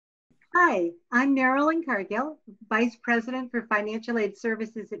Hi, I'm Marilyn Cargill, Vice President for Financial Aid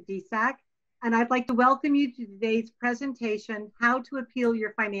Services at VSAC, and I'd like to welcome you to today's presentation, How to Appeal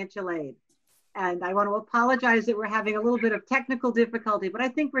Your Financial Aid. And I want to apologize that we're having a little bit of technical difficulty, but I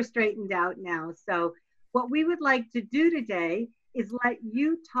think we're straightened out now. So what we would like to do today is let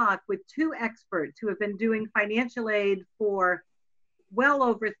you talk with two experts who have been doing financial aid for well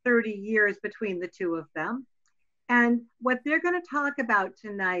over 30 years between the two of them. And what they're going to talk about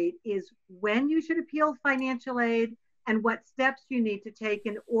tonight is when you should appeal financial aid and what steps you need to take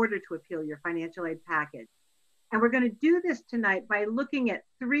in order to appeal your financial aid package. And we're going to do this tonight by looking at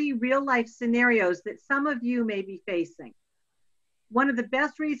 3 real-life scenarios that some of you may be facing. One of the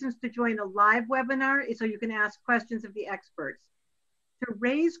best reasons to join a live webinar is so you can ask questions of the experts. To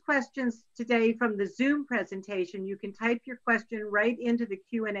raise questions today from the Zoom presentation, you can type your question right into the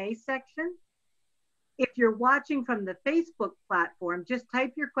Q&A section. If you're watching from the Facebook platform, just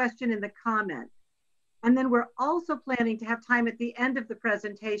type your question in the comment. And then we're also planning to have time at the end of the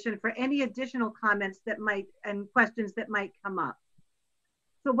presentation for any additional comments that might and questions that might come up.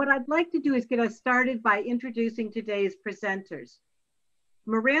 So what I'd like to do is get us started by introducing today's presenters.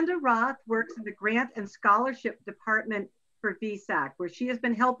 Miranda Roth works in the Grant and Scholarship Department for VSAC, where she has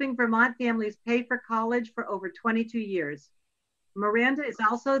been helping Vermont families pay for college for over 22 years. Miranda is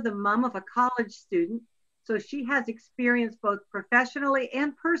also the mom of a college student, so she has experience both professionally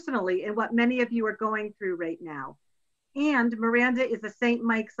and personally in what many of you are going through right now. And Miranda is a St.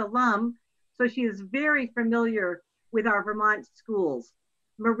 Mike's alum, so she is very familiar with our Vermont schools.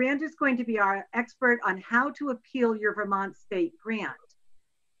 Miranda is going to be our expert on how to appeal your Vermont State Grant.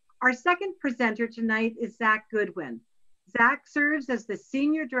 Our second presenter tonight is Zach Goodwin. Zach serves as the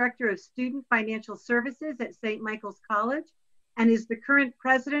Senior Director of Student Financial Services at St. Michael's College and is the current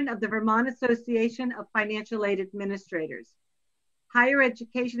president of the Vermont Association of Financial Aid Administrators. Higher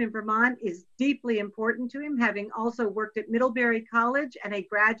education in Vermont is deeply important to him, having also worked at Middlebury College and a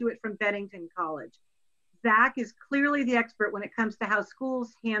graduate from Bennington College. Zach is clearly the expert when it comes to how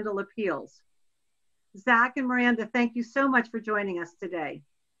schools handle appeals. Zach and Miranda, thank you so much for joining us today.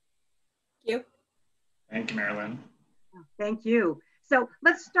 Thank you. Thank you, Marilyn. Thank you. So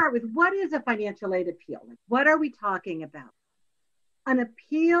let's start with, what is a financial aid appeal? What are we talking about? An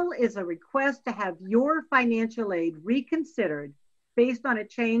appeal is a request to have your financial aid reconsidered based on a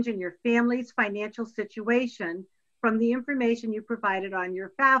change in your family's financial situation from the information you provided on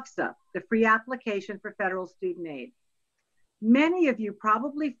your FAFSA, the free application for federal student aid. Many of you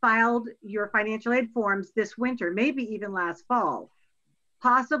probably filed your financial aid forms this winter, maybe even last fall,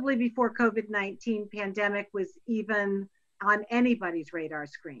 possibly before COVID-19 pandemic was even on anybody's radar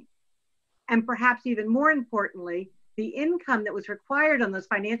screen. And perhaps even more importantly, the income that was required on those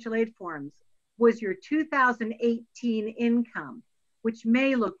financial aid forms was your 2018 income, which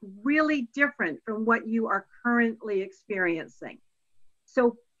may look really different from what you are currently experiencing.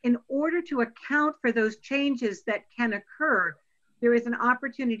 So in order to account for those changes that can occur, there is an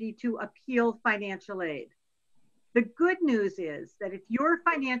opportunity to appeal financial aid. The good news is that if your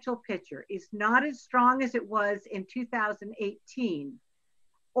financial picture is not as strong as it was in 2018,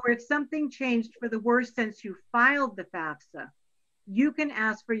 or if something changed for the worse since you filed the FAFSA, you can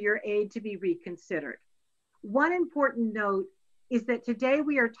ask for your aid to be reconsidered. One important note is that today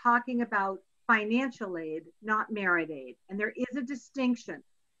we are talking about financial aid, not merit aid, and there is a distinction.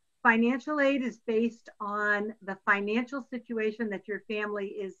 Financial aid is based on the financial situation that your family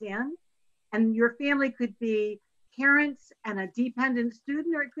is in, and your family could be parents and a dependent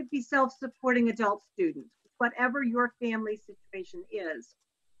student, or it could be self-supporting adult students, whatever your family situation is.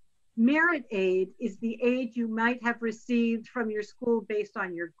 Merit aid is the aid you might have received from your school based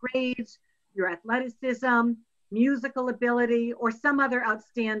on your grades, your athleticism, musical ability, or some other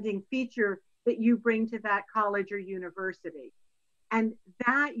outstanding feature that you bring to that college or university. And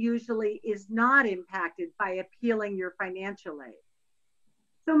that usually is not impacted by appealing your financial aid.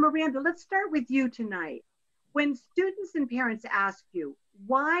 So Miranda, let's start with you tonight. When students and parents ask you,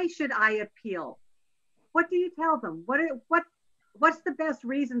 why should I appeal? What do you tell them? What's the best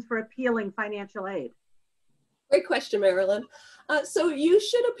reasons for appealing financial aid? Great question, Marilyn. So you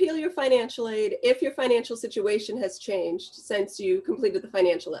should appeal your financial aid if your financial situation has changed since you completed the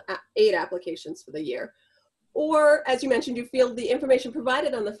financial aid applications for the year. Or, as you mentioned, you feel the information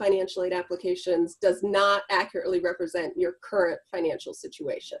provided on the financial aid applications does not accurately represent your current financial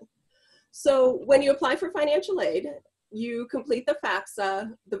situation. So when you apply for financial aid, you complete the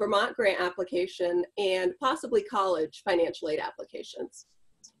FAFSA, the Vermont grant application, and possibly college financial aid applications.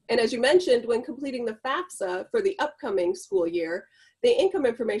 And as you mentioned, when completing the FAFSA for the upcoming school year, the income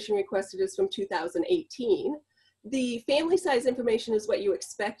information requested is from 2018. The family size information is what you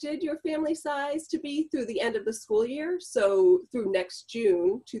expected your family size to be through the end of the school year, so through next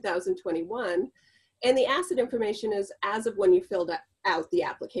June 2021. And the asset information is as of when you filled out the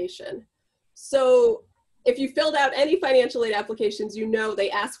application. So if you filled out any financial aid applications, you know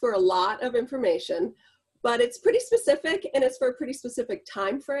they ask for a lot of information, but it's pretty specific and it's for a pretty specific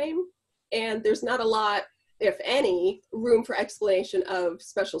time frame. And there's not a lot, if any, room for explanation of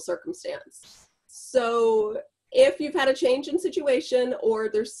special circumstance. So if you've had a change in situation or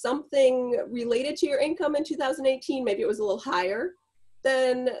there's something related to your income in 2018, maybe it was a little higher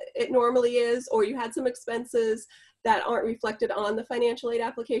than it normally is, or you had some expenses that aren't reflected on the financial aid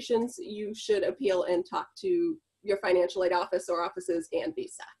applications, you should appeal and talk to your financial aid office or offices and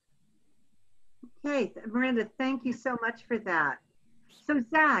VSAC. Okay, Miranda, thank you so much for that. So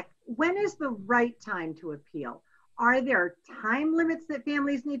Zach, when is the right time to appeal? Are there time limits that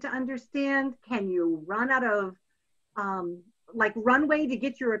families need to understand? Can you run out of like runway to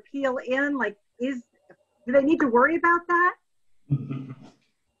get your appeal in? Like, do they need to worry about that?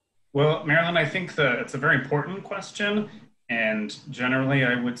 Well, Marilyn, I think it's a very important question. And generally,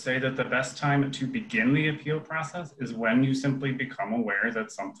 I would say that the best time to begin the appeal process is when you simply become aware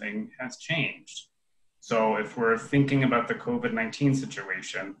that something has changed. So if we're thinking about the COVID-19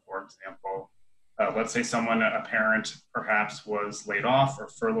 situation, for example, let's say a parent perhaps was laid off or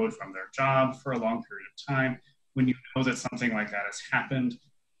furloughed from their job for a long period of time. When you know that something like that has happened,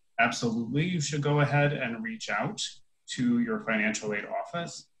 absolutely, you should go ahead and reach out to your financial aid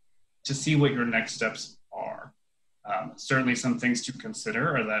office to see what your next steps are. Certainly some things to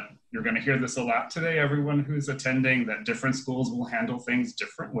consider are that you're going to hear this a lot today, everyone who's attending, that different schools will handle things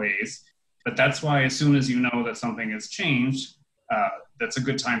different ways. But that's why as soon as you know that something has changed, that's a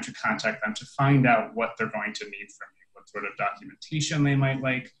good time to contact them to find out what they're going to need from you, what sort of documentation they might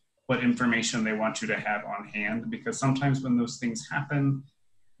like, what information they want you to have on hand, because sometimes when those things happen,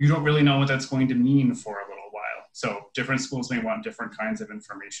 you don't really know what that's going to mean for a little while. So different schools may want different kinds of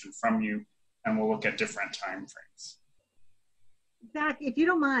information from you, and we'll look at different time frames. Zach, if you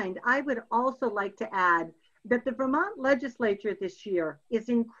don't mind, I would also like to add that the Vermont legislature this year is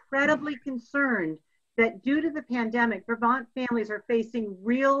incredibly concerned that due to the pandemic, Vermont families are facing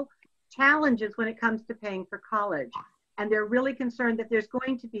real challenges when it comes to paying for college. And they're really concerned that there's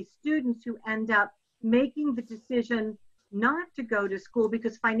going to be students who end up making the decision not to go to school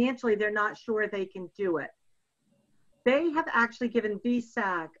because financially they're not sure they can do it. They have actually given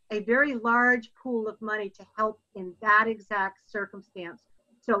VSAC a very large pool of money to help in that exact circumstance.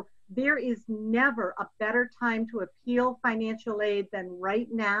 So there is never a better time to appeal financial aid than right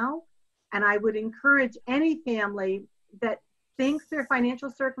now. And I would encourage any family that thinks their financial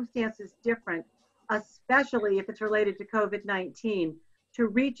circumstance is different, especially if it's related to COVID-19, to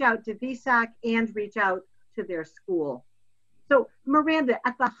reach out to VSAC and reach out to their school. So Miranda,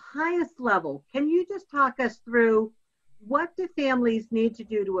 at the highest level, can you just talk us through what do families need to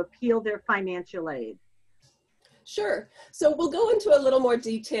do to appeal their financial aid? Sure. So we'll go into a little more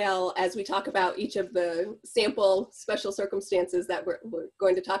detail as we talk about each of the sample special circumstances that we're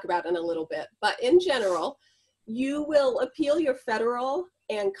going to talk about in a little bit. But in general, you will appeal your federal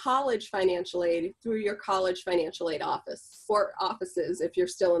and college financial aid through your college financial aid office or offices if you're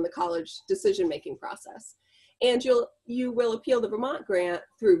still in the college decision-making process. And you will appeal the Vermont grant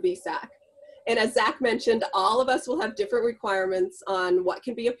through VSAC. And as Zach mentioned, all of us will have different requirements on what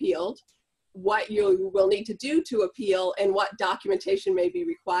can be appealed, what you will need to do to appeal, and what documentation may be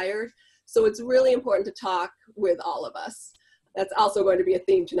required. So it's really important to talk with all of us. That's also going to be a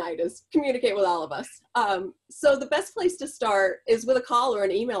theme tonight, is communicate with all of us. So the best place to start is with a call or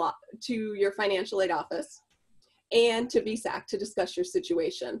an email to your financial aid office and to VSAC to discuss your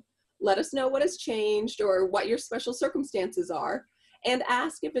situation. Let us know what has changed or what your special circumstances are, and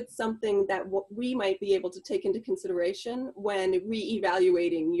ask if it's something that we might be able to take into consideration when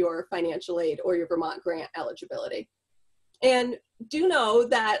re-evaluating your financial aid or your Vermont grant eligibility. And do know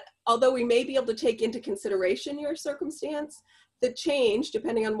that although we may be able to take into consideration your circumstance, the change,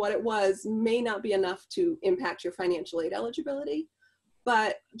 depending on what it was, may not be enough to impact your financial aid eligibility.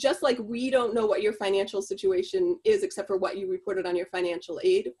 But just like we don't know what your financial situation is except for what you reported on your financial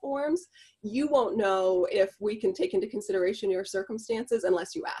aid forms, you won't know if we can take into consideration your circumstances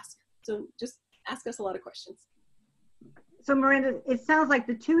unless you ask. So just ask us a lot of questions. So Miranda, it sounds like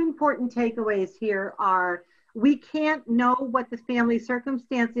the two important takeaways here are we can't know what the family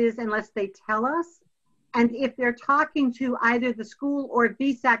circumstance is unless they tell us. And if they're talking to either the school or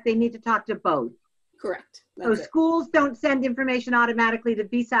VSAC, they need to talk to both. Correct. So schools don't send information automatically to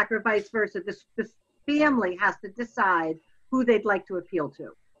VSAC or vice versa. The family has to decide who they'd like to appeal to.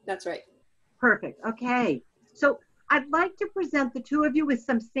 That's right. Perfect. Okay. So I'd like to present the two of you with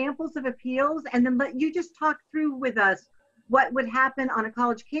some samples of appeals and then let you just talk through with us what would happen on a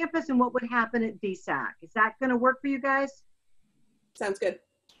college campus and what would happen at VSAC. Is that going to work for you guys? Sounds good.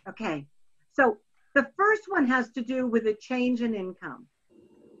 Okay. So the first one has to do with a change in income.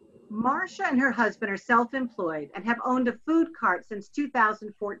 Marcia and her husband are self-employed and have owned a food cart since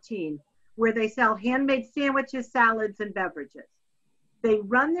 2014, where they sell handmade sandwiches, salads, and beverages. They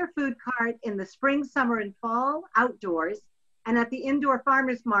run their food cart in the spring, summer, and fall outdoors and at the indoor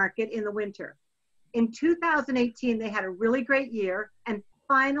farmers market in the winter. In 2018, they had a really great year and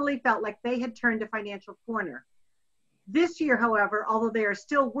finally felt like they had turned a financial corner. This year, however, although they are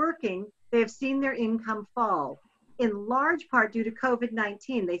still working, they have seen their income fall, in large part due to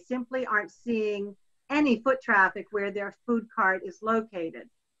COVID-19. They simply aren't seeing any foot traffic where their food cart is located.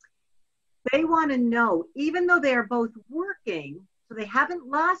 They want to know, even though they are both working, so they haven't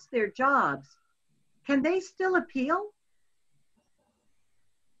lost their jobs, can they still appeal?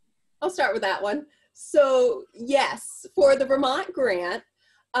 I'll start with that one. So yes, for the Vermont grant,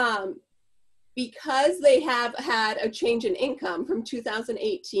 because they have had a change in income from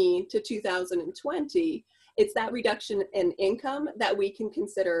 2018 to 2020, it's that reduction in income that we can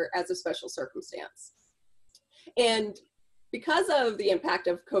consider as a special circumstance. And because of the impact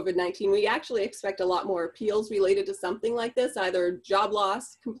of COVID-19, we actually expect a lot more appeals related to something like this, either job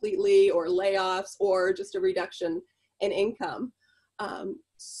loss completely or layoffs or just a reduction in income.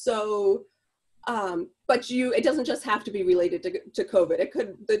 But it doesn't just have to be related to COVID.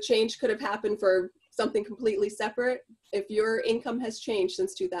 The change could have happened for something completely separate. If your income has changed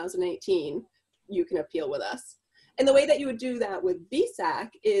since 2018, you can appeal with us. And the way that you would do that with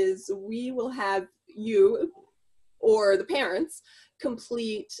VSAC is we will have you or the parents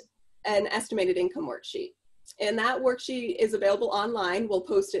complete an estimated income worksheet. And that worksheet is available online. We'll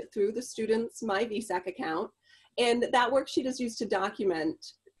post it through the student's My VSAC account. And that worksheet is used to document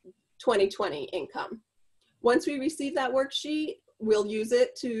 2020 income. Once we receive that worksheet, we'll use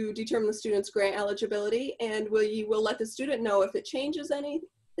it to determine the student's grant eligibility, and we will let the student know if it changes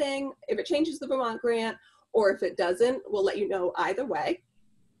anything, if it changes the Vermont grant, or if it doesn't. We'll let you know either way.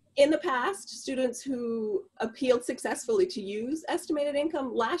 In the past, students who appealed successfully to use estimated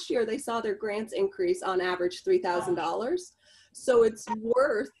income, last year they saw their grants increase on average $3,000. So it's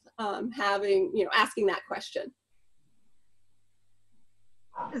worth asking that question.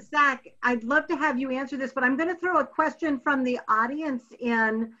 Zach, I'd love to have you answer this, but I'm going to throw a question from the audience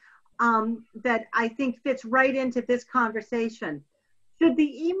in that I think fits right into this conversation. Should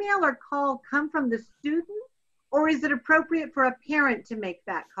the email or call come from the student, or is it appropriate for a parent to make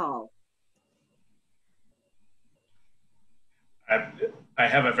that call? I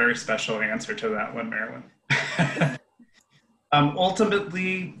have a very special answer to that one, Marilyn.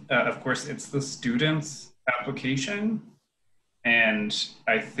 Ultimately, of course, it's the student's application. And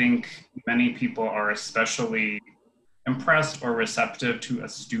I think many people are especially impressed or receptive to a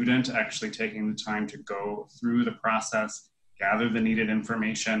student actually taking the time to go through the process, gather the needed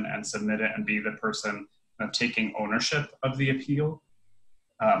information, and submit it and be the person taking ownership of the appeal.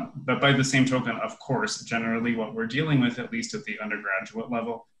 But by the same token, of course, generally what we're dealing with, at least at the undergraduate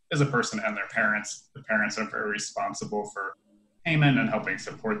level, is a person and their parents. The parents are very responsible for payment and helping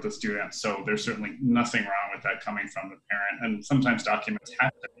support the student. So there's certainly nothing wrong with that coming from the parent. And sometimes documents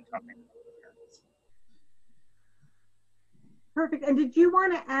have to be coming from the parents. Perfect. And did you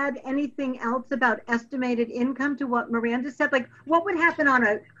want to add anything else about estimated income to what Miranda said? Like, what would happen on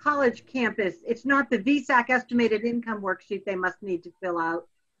a college campus? It's not the VSAC estimated income worksheet they must need to fill out.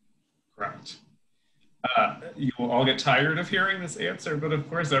 Correct. You will all get tired of hearing this answer, but of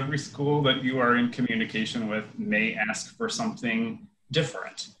course, every school that you are in communication with may ask for something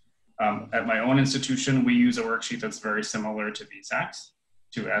different. At my own institution, we use a worksheet that's very similar to VSAC's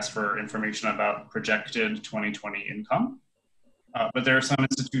to ask for information about projected 2020 income. But there are some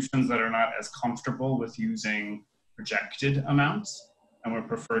institutions that are not as comfortable with using projected amounts and would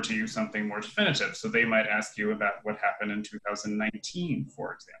prefer to use something more definitive. So they might ask you about what happened in 2019,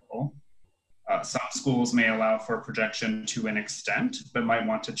 for example. Some schools may allow for projection to an extent, but might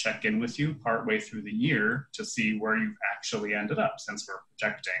want to check in with you partway through the year to see where you've actually ended up, since we're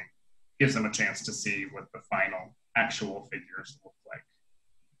projecting. Gives them a chance to see what the final actual figures look like.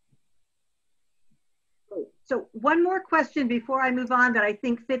 So one more question before I move on that I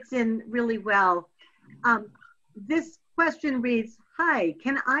think fits in really well. This question reads, hi,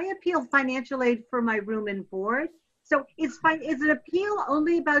 can I appeal financial aid for my room and board? So is an appeal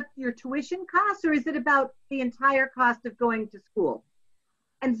only about your tuition costs, or is it about the entire cost of going to school?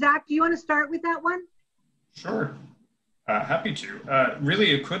 And Zach, do you want to start with that one? Sure. Happy to.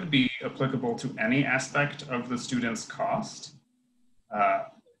 Really, it could be applicable to any aspect of the student's cost.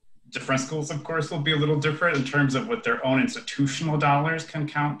 Different schools, of course, will be a little different in terms of what their own institutional dollars can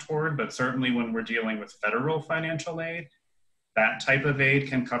count toward, but certainly when we're dealing with federal financial aid, that type of aid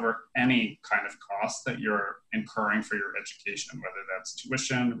can cover any kind of cost that you're incurring for your education, whether that's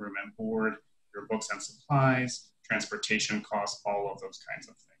tuition, room and board, your books and supplies, transportation costs, all of those kinds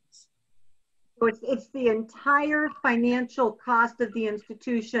of things. So it's the entire financial cost of the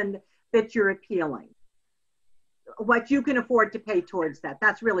institution that you're appealing. What you can afford to pay towards that.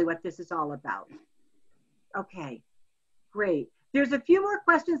 That's really what this is all about. Okay, great. There's a few more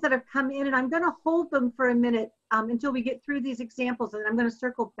questions that have come in, and I'm going to hold them for a minute until we get through these examples, and I'm going to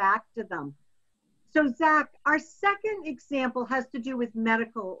circle back to them. So Zach, our second example has to do with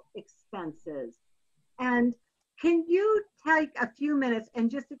medical expenses. And can you take a few minutes and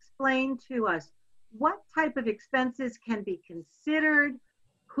just explain to us what type of expenses can be considered,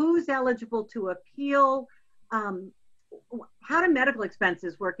 who's eligible to appeal, how do medical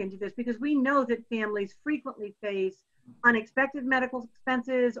expenses work into this? Because we know that families frequently face unexpected medical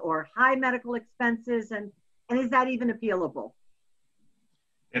expenses or high medical expenses, and is that even appealable?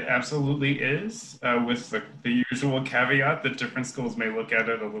 It absolutely is, with the usual caveat that different schools may look at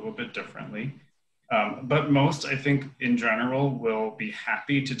it a little bit differently. But most, I think, in general, will be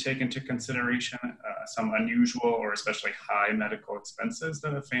happy to take into consideration some unusual or especially high medical expenses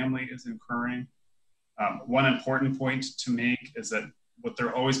that a family is incurring. One important point to make is that what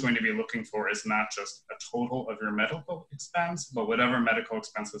they're always going to be looking for is not just a total of your medical expense, but whatever medical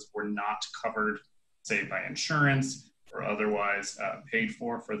expenses were not covered, say, by insurance or otherwise paid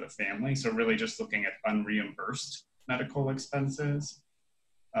for the family. So really just looking at unreimbursed medical expenses.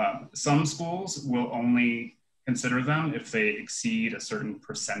 Some schools will only consider them if they exceed a certain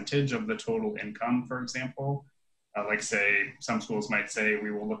percentage of the total income, for example. Like say, some schools might say,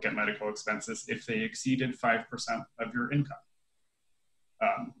 we will look at medical expenses if they exceeded 5% of your income.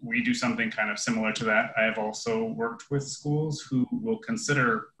 We do something kind of similar to that. I have also worked with schools who will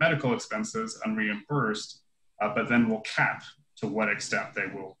consider medical expenses unreimbursed, but then will cap to what extent they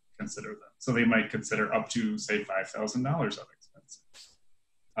will consider them. So they might consider up to, say, $5,000 of expenses.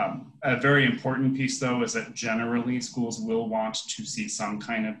 A very important piece, though, is that generally schools will want to see some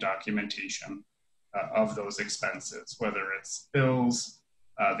kind of documentation of those expenses, whether it's bills,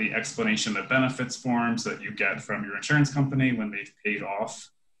 the explanation of benefits forms that you get from your insurance company when they've paid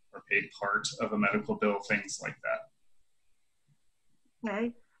off or paid part of a medical bill, things like that.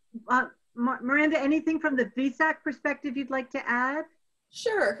 Okay. Miranda, anything from the VSAC perspective you'd like to add?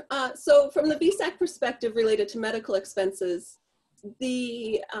 Sure. So from the VSAC perspective related to medical expenses,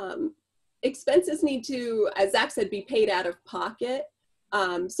 the expenses need to, as Zach said, be paid out of pocket.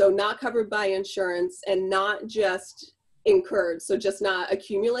 So not covered by insurance and not just incurred, so just not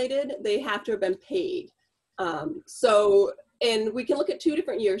accumulated. They have to have been paid. And we can look at 2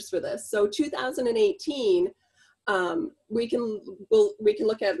 different years for this. So 2018, we can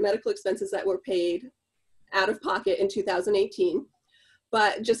look at medical expenses that were paid out of pocket in 2018.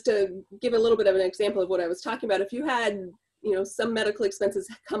 But just to give a little bit of an example of what I was talking about, if you had some medical expenses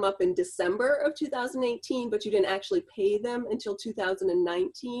come up in December of 2018, but you didn't actually pay them until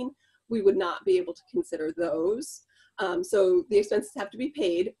 2019, we would not be able to consider those. So the expenses have to be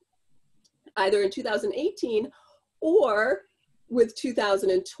paid either in 2018 or with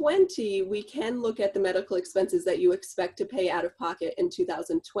 2020, we can look at the medical expenses that you expect to pay out of pocket in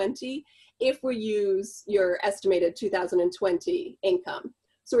 2020 if we use your estimated 2020 income.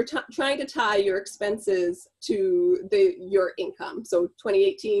 So we're trying to tie your expenses to your income. So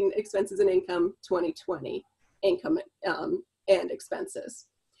 2018 expenses and income, 2020 income and expenses.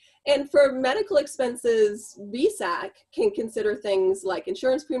 And for medical expenses, VSAC can consider things like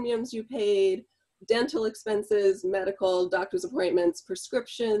insurance premiums you paid, dental expenses, medical, doctor's appointments,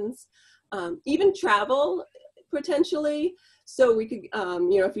 prescriptions, even travel potentially. So we could,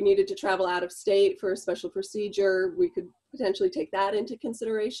 if you needed to travel out of state for a special procedure, we could potentially take that into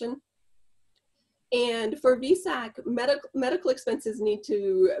consideration. And for VSAC, medical expenses need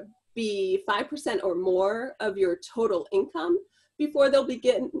to be 5% or more of your total income before they'll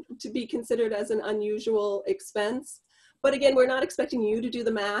begin to be considered as an unusual expense. But again, we're not expecting you to do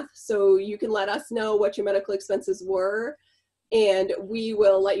the math, so you can let us know what your medical expenses were, and we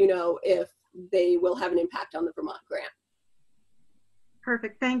will let you know if they will have an impact on the Vermont grant.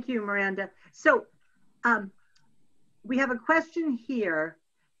 Perfect. Thank you, Miranda. So we have a question here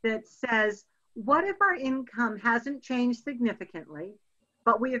that says, what if our income hasn't changed significantly,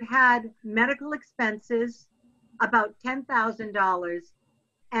 but we have had medical expenses about $10,000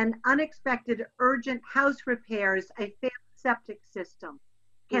 and unexpected urgent house repairs a septic system.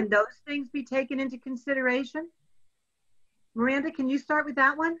 Can those things be taken into consideration? Miranda, can you start with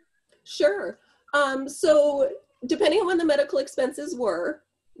that one? Sure. So depending on when the medical expenses were,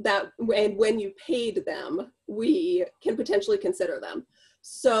 and when you paid them, we can potentially consider them.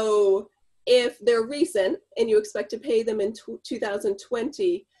 So if they're recent and you expect to pay them in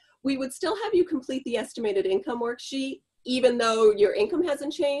 2020, we would still have you complete the estimated income worksheet, even though your income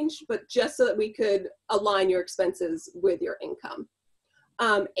hasn't changed, but just so that we could align your expenses with your income.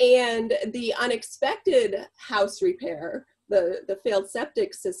 And the unexpected house repair, the failed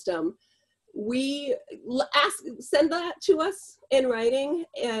septic system, we send that to us in writing,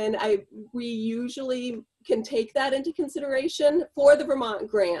 and we usually can take that into consideration for the Vermont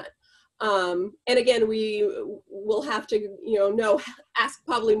grant. And again, we will have to, ask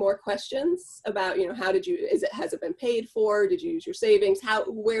probably more questions about, has it been paid for? Did you use your savings? How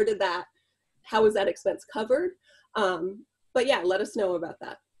was that expense covered? But yeah, let us know about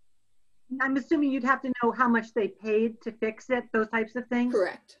that. I'm assuming you'd have to know how much they paid to fix it, those types of things?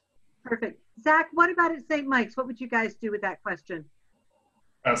 Correct. Perfect. Zach, what about at St. Mike's? What would you guys do with that question?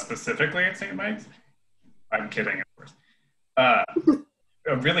 Specifically at St. Mike's? I'm kidding, of course.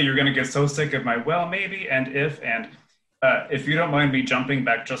 Really, you're going to get so sick of my well, maybe, and if you don't mind me jumping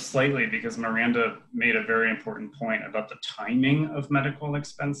back just slightly, because Miranda made a very important point about the timing of medical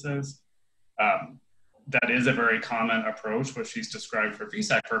expenses. That is a very common approach, which she's described for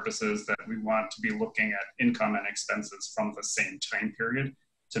VSAC purposes, that we want to be looking at income and expenses from the same time period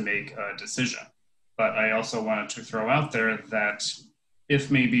to make a decision. But I also wanted to throw out there that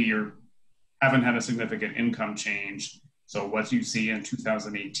if maybe you haven't had a significant income change, so what you see in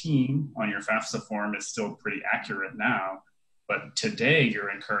 2018 on your FAFSA form is still pretty accurate now, but today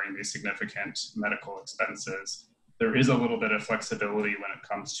you're incurring these significant medical expenses. There is a little bit of flexibility when it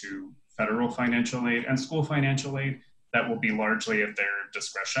comes to federal financial aid and school financial aid that will be largely at their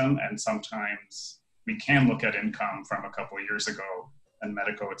discretion. And sometimes we can look at income from a couple of years ago and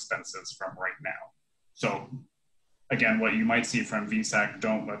medical expenses from right now. So again, what you might see from VSAC,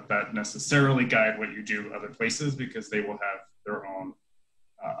 don't let that necessarily guide what you do other places, because they will have their own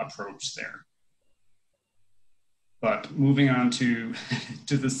approach there. But moving on to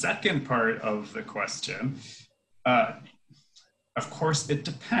the second part of the question, of course, it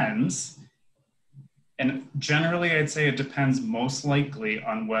depends. And generally, I'd say it depends most likely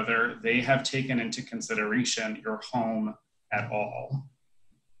on whether they have taken into consideration your home at all.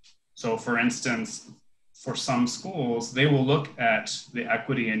 So for instance, for some schools, they will look at the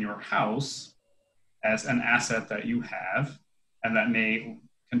equity in your house as an asset that you have, and that may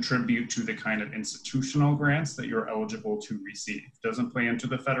contribute to the kind of institutional grants that you're eligible to receive. It doesn't play into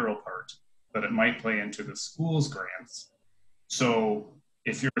the federal part, but it might play into the school's grants. So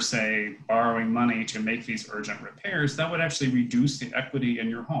if you're, say, borrowing money to make these urgent repairs, that would actually reduce the equity in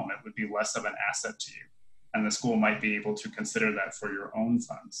your home. It would be less of an asset to you, and the school might be able to consider that for your own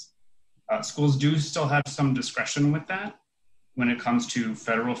funds. Schools do still have some discretion with that when it comes to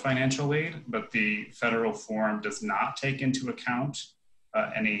federal financial aid, but the federal form does not take into account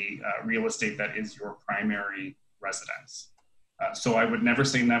any real estate that is your primary residence. So I would never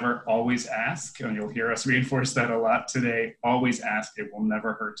say never, always ask, and you'll hear us reinforce that a lot today. Always ask, it will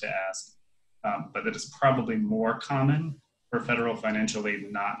never hurt to ask, but it is probably more common for federal financial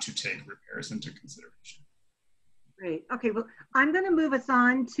aid not to take repairs into consideration. Great. Okay, well, I'm going to move us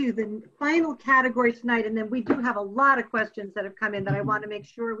on to the final category tonight, and then we do have a lot of questions that have come in that I want to make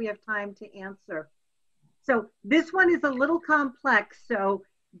sure we have time to answer. So this one is a little complex, so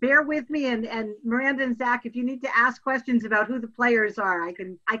bear with me, and Miranda and Zach, if you need to ask questions about who the players are, I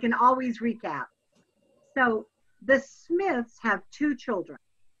can always recap. So the Smiths have 2 children.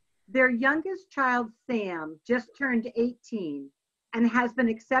 Their youngest child, Sam, just turned 18 and has been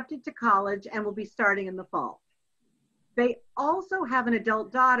accepted to college and will be starting in the fall. They also have an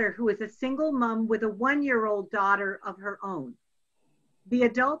adult daughter who is a single mom with a 1-year-old daughter of her own. The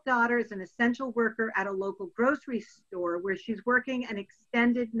adult daughter is an essential worker at a local grocery store where she's working an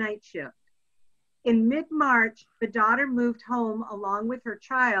extended night shift. In mid-March, the daughter moved home along with her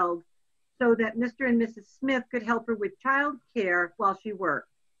child so that Mr. and Mrs. Smith could help her with child care while she worked.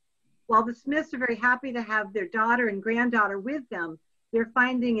 While the Smiths are very happy to have their daughter and granddaughter with them, they're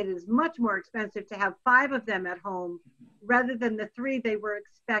finding it is much more expensive to have 5 of them at home rather than the 3 they were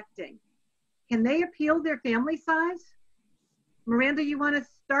expecting. Can they appeal their family size? Miranda, you want to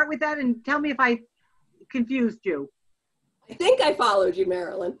start with that and tell me if I confused you? I think I followed you,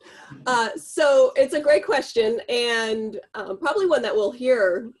 Marilyn. So it's a great question, and probably one that we'll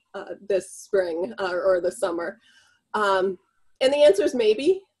hear this spring or this summer. And the answer is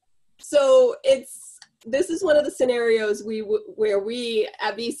maybe. So it's this is one of the scenarios where we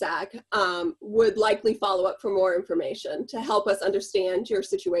at VSAC would likely follow up for more information to help us understand your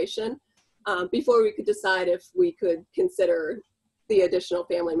situation before we could decide if we could consider the additional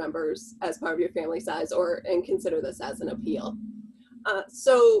family members as part of your family size and consider this as an appeal.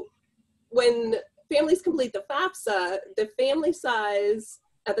 So when families complete the FAFSA, the family size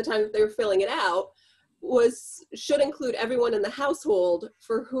at the time that they were filling it out should include everyone in the household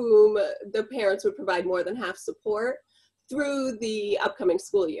for whom the parents would provide more than half support through the upcoming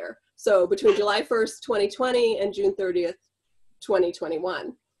school year. So between July 1st, 2020 and June 30th,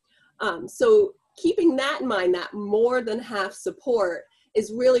 2021. So keeping that in mind, that more than half support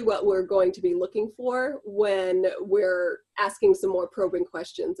is really what we're going to be looking for when we're asking some more probing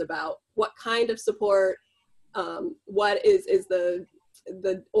questions about what kind of support, what is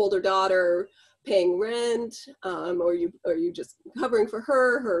the older daughter paying rent, or are you just covering for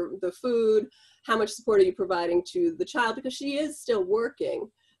the food, how much support are you providing to the child, because she is still working.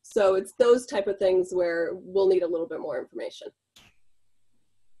 So it's those type of things where we'll need a little bit more information.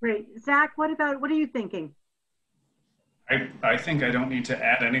 Great. Zach, what are you thinking? I think I don't need to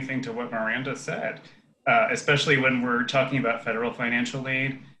add anything to what Miranda said, especially when we're talking about federal financial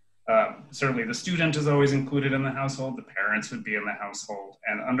aid. Certainly the student is always included in the household, the parents would be in the household,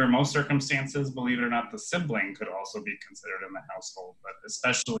 and under most circumstances, believe it or not, the sibling could also be considered in the household, but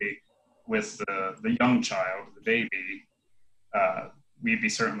especially with the young child, the baby, we'd be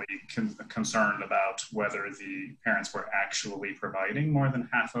certainly concerned about whether the parents were actually providing more than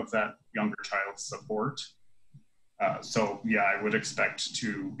half of that younger child's support. So yeah, I would expect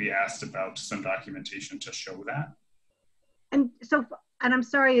to be asked about some documentation to show that. And I'm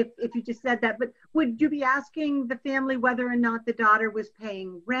sorry if you just said that, but would you be asking the family whether or not the daughter was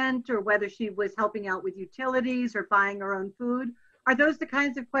paying rent, or whether she was helping out with utilities or buying her own food? Are those the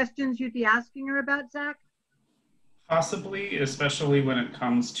kinds of questions you'd be asking her about, Zach? Possibly, especially when it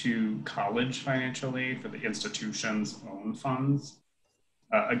comes to college financial aid for the institution's own funds.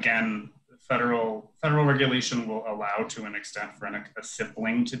 Again, federal regulation will allow, to an extent, for a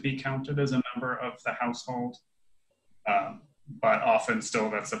sibling to be counted as a member of the household. But often still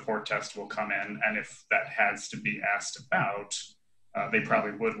that support test will come in, and if that has to be asked about, they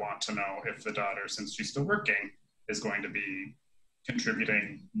probably would want to know if the daughter, since she's still working, is going to be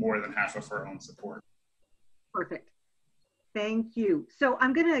contributing more than half of her own support. Perfect. Thank you. So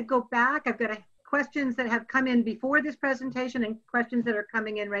I'm going to go back. I've got questions that have come in before this presentation and questions that are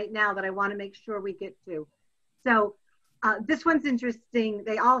coming in right now that I want to make sure we get to. So this one's interesting.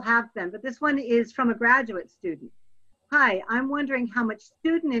 They all have them, but this one is from a graduate student. Hi, I'm wondering how much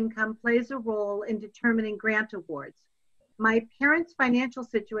student income plays a role in determining grant awards. My parents' financial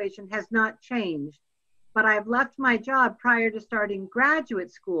situation has not changed, but I've left my job prior to starting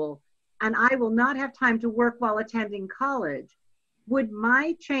graduate school, and I will not have time to work while attending college. Would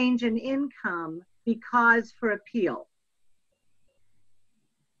my change in income be cause for appeal?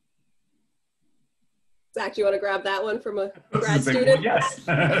 Zach, do you want to grab that one from a grad student? Yes.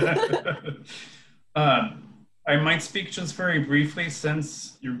 I might speak just very briefly,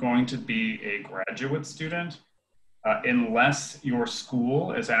 since you're going to be a graduate student, unless your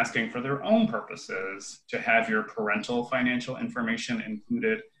school is asking for their own purposes to have your parental financial information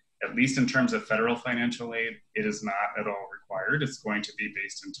included, at least in terms of federal financial aid, it is not at all required. It's going to be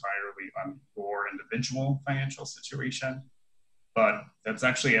based entirely on your individual financial situation. But that's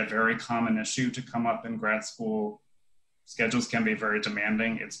actually a very common issue to come up in grad school. Schedules can be very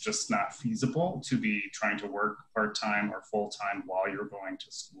demanding. It's just not feasible to be trying to work part-time or full-time while you're going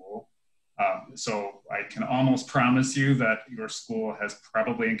to school. So I can almost promise you that your school has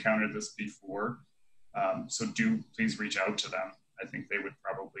probably encountered this before. So do please reach out to them. I think they would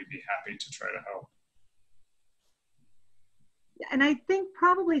probably be happy to try to help. And I think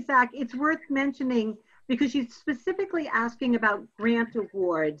probably, Zach, it's worth mentioning, because she's specifically asking about grant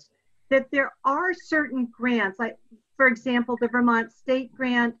awards, that there are certain grants, like, for example, the Vermont State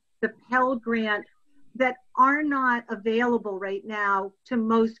Grant, the Pell Grant, that are not available right now to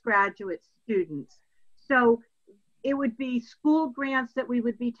most graduate students. So it would be school grants that we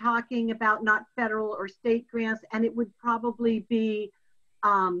would be talking about, not federal or state grants, and it would probably be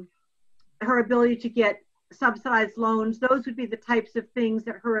her ability to get subsidized loans. Those would be the types of things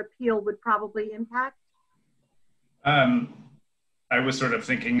that her appeal would probably impact. I was sort of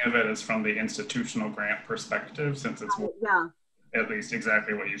thinking of it as from the institutional grant perspective, since it's at least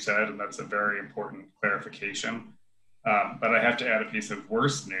exactly what you said, and that's a very important clarification. But I have to add a piece of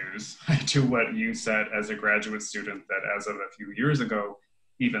worse news to what you said as a graduate student, that as of a few years ago,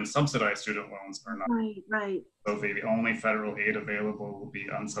 even subsidized student loans are not. Right, right. So the only federal aid available will be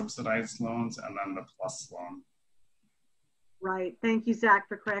unsubsidized loans and then the PLUS loan. Right. Thank you, Zach,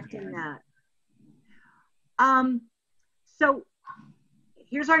 for correcting that. So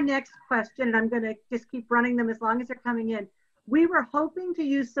here's our next question, and I'm going to just keep running them as long as they're coming in. We were hoping to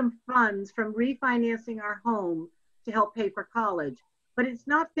use some funds from refinancing our home to help pay for college, but it's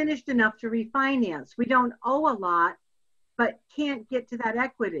not finished enough to refinance. We don't owe a lot, but can't get to that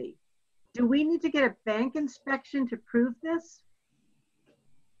equity. Do we need to get a bank inspection to prove this?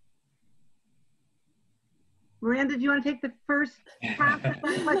 Miranda, do you want to take the first pass at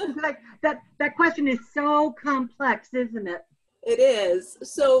that question? That question is so complex, isn't it? It is.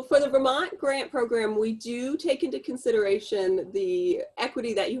 So for the Vermont Grant Program, we do take into consideration the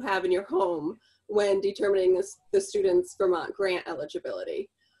equity that you have in your home when determining the student's Vermont grant eligibility.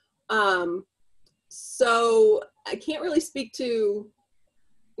 So I can't really speak to,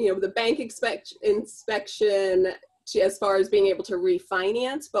 the bank inspection as far as being able to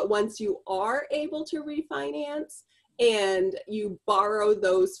refinance, but once you are able to refinance and you borrow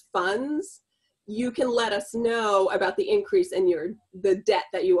those funds, you can let us know about the increase in the debt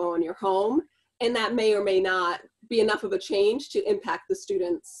that you owe on your home, and that may or may not be enough of a change to impact the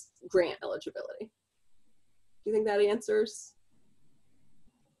student's grant eligibility. Do you think that answers?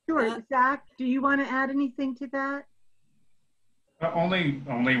 Sure. that? Zach, do you want to add anything to that? Only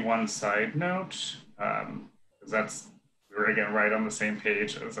one side note, because we're again right on the same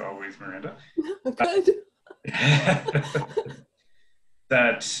page as always, Miranda. Good.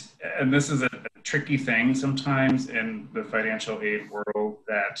 That, and this is a tricky thing sometimes in the financial aid world,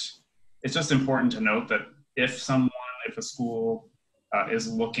 that it's just important to note that if a school is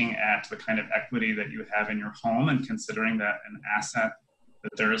looking at the kind of equity that you have in your home and considering that an asset,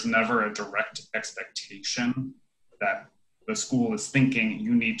 that there is never a direct expectation that the school is thinking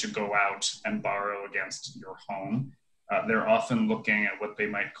you need to go out and borrow against your home. They're often looking at what they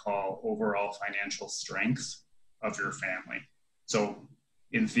might call overall financial strengths of your family. So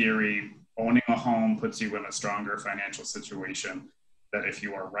in theory, owning a home puts you in a stronger financial situation than if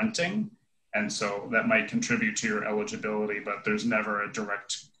you are renting. And so that might contribute to your eligibility, but there's never a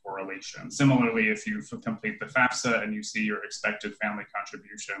direct correlation. Similarly, if you complete the FAFSA and you see your expected family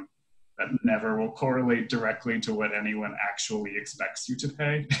contribution, that never will correlate directly to what anyone actually expects you to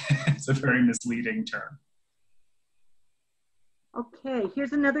pay. It's a very misleading term. Okay,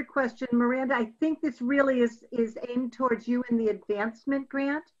 here's another question. Miranda, I think this really is aimed towards you in the advancement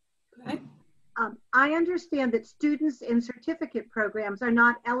grant. Okay. I understand that students in certificate programs are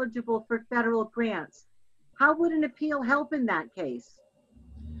not eligible for federal grants. How would an appeal help in that case?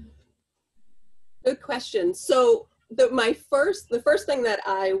 Good question. So the first thing that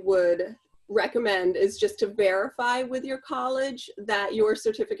I would recommend is just to verify with your college that your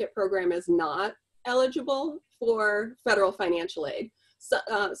certificate program is not eligible for federal financial aid. So,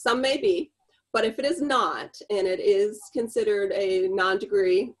 some may be, but if it is not, and it is considered a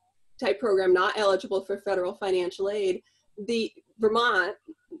non-degree type program not eligible for federal financial aid, the Vermont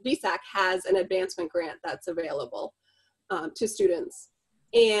VSAC has an advancement grant that's available to students.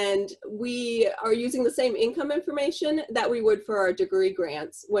 And we are using the same income information that we would for our degree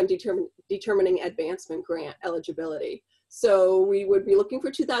grants when determining advancement grant eligibility. So we would be looking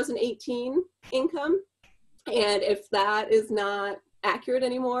for 2018 income. And if that is not accurate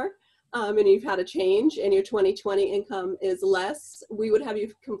anymore, and you've had a change and your 2020 income is less, we would have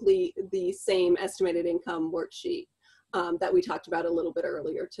you complete the same estimated income worksheet that we talked about a little bit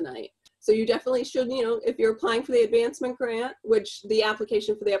earlier tonight. So you definitely should, if you're applying for the advancement grant, which the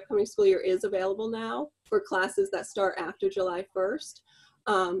application for the upcoming school year is available now for classes that start after July 1st,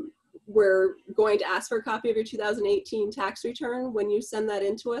 we're going to ask for a copy of your 2018 tax return. When you send that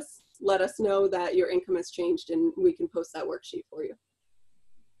in to us, let us know that your income has changed and we can post that worksheet for you.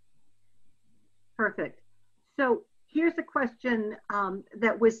 Perfect. So here's a question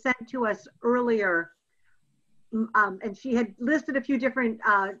that was sent to us earlier, and she had listed a few different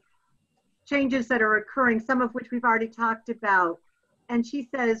changes that are occurring, some of which we've already talked about. And she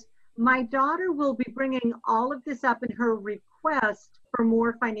says, my daughter will be bringing all of this up in her request for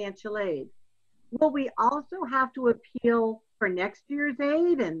more financial aid. Will we also have to appeal for next year's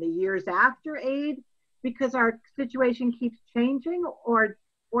aid and the years after aid because our situation keeps changing, or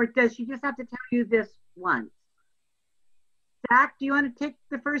does she just have to tell you this once? Zach, do you want to take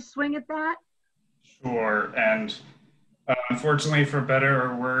the first swing at that? Sure, and unfortunately, for better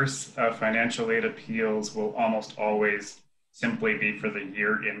or worse, financial aid appeals will almost always simply be for the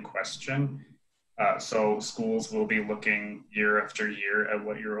year in question. So schools will be looking year after year at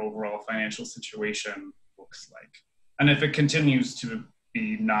what your overall financial situation looks like. And if it continues to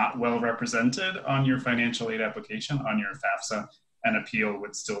be not well represented on your financial aid application, on your FAFSA, an appeal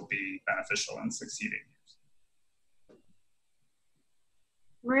would still be beneficial in succeeding years.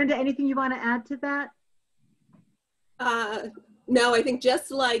 Miranda, anything you want to add to that? No, I think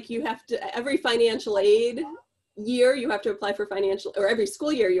just like you have to, every financial aid year, you have to apply for financial, or every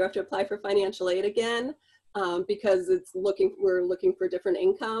school year, you have to apply for financial aid again, because we're looking for different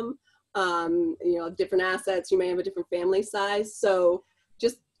income, different assets. You may have a different family size. So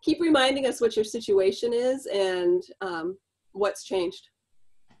just keep reminding us what your situation is and what's changed.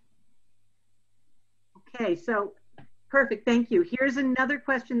 Okay, so perfect, thank you. Here's another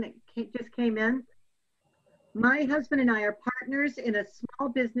question that just came in. My husband and I are partners in a small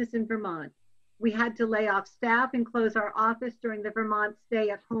business in Vermont. We had to lay off staff and close our office during the Vermont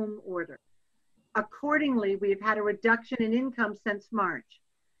stay-at-home order. Accordingly, we've had a reduction in income since March.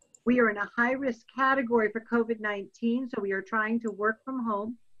 We are in a high-risk category for COVID-19, so we are trying to work from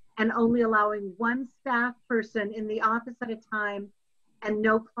home and only allowing one staff person in the office at a time and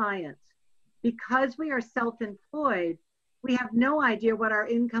no clients. Because we are self-employed, we have no idea what our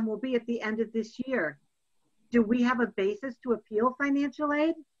income will be at the end of this year. Do we have a basis to appeal financial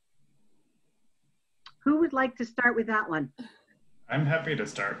aid? Who would like to start with that one? I'm happy to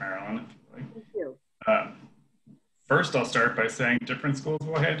start, Marilyn, if you like. Thank you. First, I'll start by saying different schools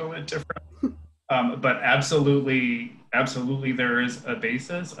will handle it different. But absolutely, there is a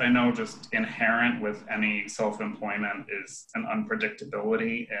basis. I know just inherent with any self-employment is an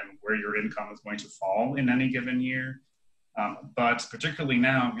unpredictability and where your income is going to fall in any given year. But particularly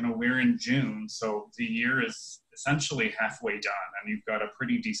now, we're in June, so the year is essentially halfway done, and you've got a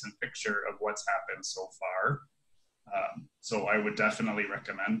pretty decent picture of what's happened so far. So I would definitely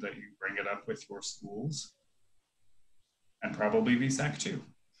recommend that you bring it up with your schools and probably VSAC too.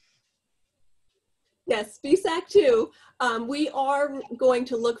 Yes, VSAC too. We are going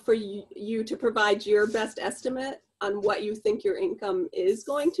to look for you to provide your best estimate on what you think your income is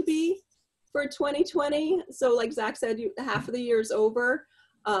going to be for 2020. So like Zach said, half of the year is over.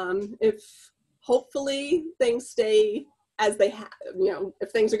 If hopefully things stay as they have, if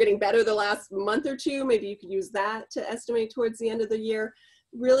things are getting better the last month or two, maybe you could use that to estimate towards the end of the year.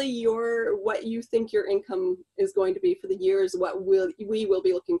 Really what you think your income is going to be for the year is what we will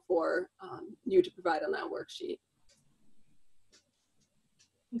be looking for you to provide on that worksheet.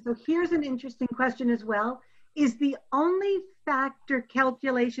 So here's an interesting question as well. Is the only factor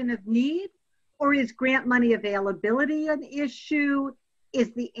calculation of need, or is grant money availability an issue?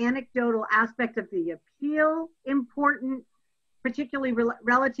 Is the anecdotal aspect of the appeal important, particularly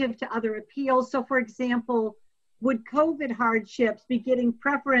relative to other appeals? So for example, would COVID hardships be getting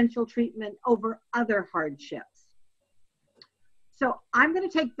preferential treatment over other hardships? So I'm going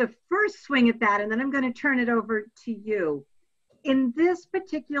to take the first swing at that, and then I'm going to turn it over to you. In this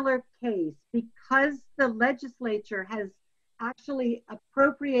particular case, because the legislature has actually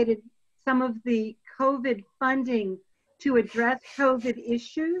appropriated some of the COVID funding to address COVID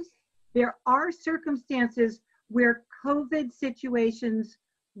issues, there are circumstances where COVID situations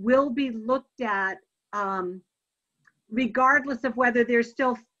will be looked at regardless of whether there's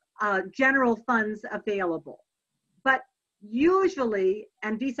still general funds available. But usually,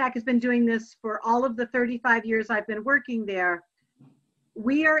 and VSAC has been doing this for all of the 35 years I've been working there,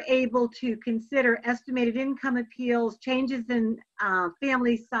 we are able to consider estimated income appeals, changes in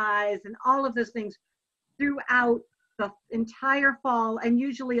family size, and all of those things throughout the entire fall, and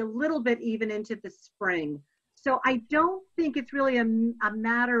usually a little bit even into the spring. So I don't think it's really a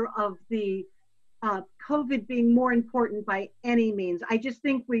matter of the COVID being more important by any means. I just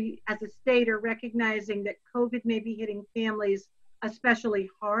think we, as a state, are recognizing that COVID may be hitting families especially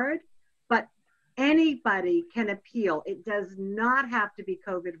hard, but anybody can appeal. It does not have to be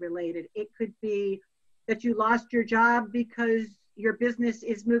COVID related. It could be that you lost your job because your business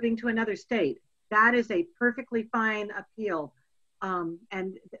is moving to another state. That is a perfectly fine appeal.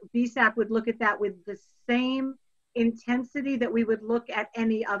 And VSAC would look at that with the same intensity that we would look at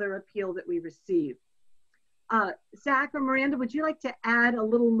any other appeal that we receive. Zach or Miranda, would you like to add a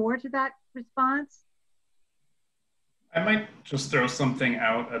little more to that response? I might just throw something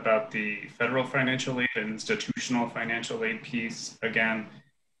out about the federal financial aid and institutional financial aid piece again,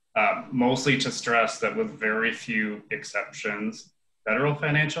 mostly to stress that with very few exceptions, federal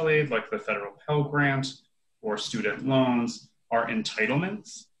financial aid, like the federal Pell Grant or student loans, are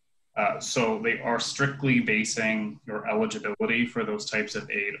entitlements. So they are strictly basing your eligibility for those types of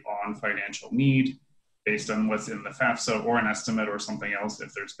aid on financial need based on what's in the FAFSA or an estimate or something else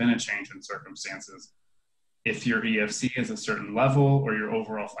if there's been a change in circumstances. If your EFC is a certain level or your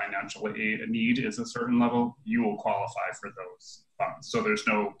overall financial aid need is a certain level, you will qualify for those funds. So there's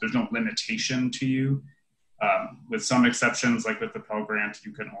no limitation to you. With some exceptions, like with the Pell Grant,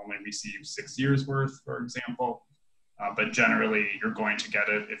 you can only receive 6 years worth, for example. But generally, you're going to get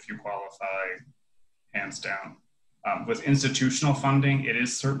it if you qualify, hands down. With institutional funding, it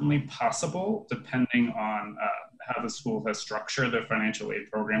is certainly possible, depending on how the school has structured their financial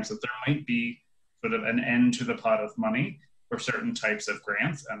aid programs, that there might be sort of an end to the pot of money for certain types of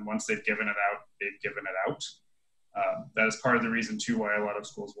grants. And once they've given it out, they've given it out. That is part of the reason, too, why a lot of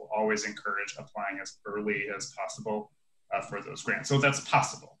schools will always encourage applying as early as possible for those grants. So that's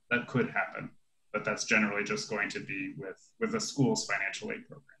possible. That could happen. But that's generally just going to be with a school's financial aid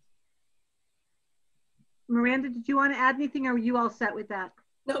program. Miranda, did you want to add anything, or were you all set with that?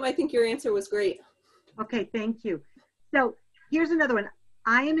 No, I think your answer was great. Okay, thank you. So here's another one.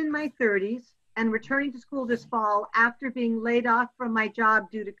 I am in my 30s and returning to school this fall after being laid off from my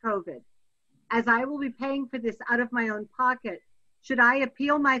job due to COVID. As I will be paying for this out of my own pocket, should I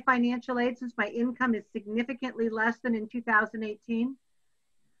appeal my financial aid since my income is significantly less than in 2018?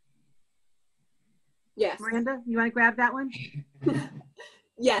 Yes. Miranda, you want to grab that one?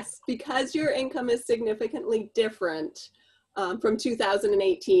 Yes, because your income is significantly different from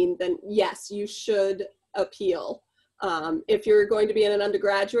 2018, then yes, you should appeal. If you're going to be in an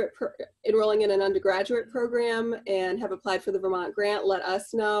undergraduate, enrolling in an undergraduate program and have applied for the Vermont grant, let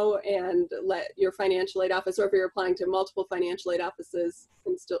us know and let your financial aid office, or if you're applying to multiple financial aid offices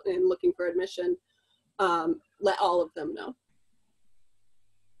and looking for admission, let all of them know.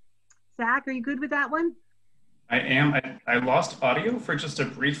 Zach, are you good with that one? I am. I lost audio for just a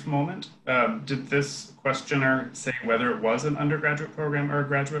brief moment. Did this questioner say whether it was an undergraduate program or a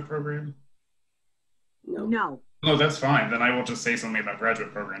graduate program? No. No, that's fine. Then I will just say something about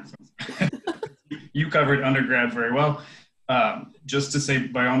graduate programs. You covered undergrad very well. Just to say,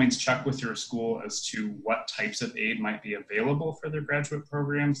 by all means, check with your school as to what types of aid might be available for their graduate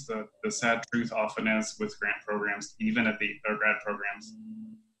programs. The sad truth often is with grant programs, even at the grad programs,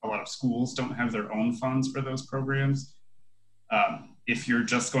 a lot of schools don't have their own funds for those programs. If you're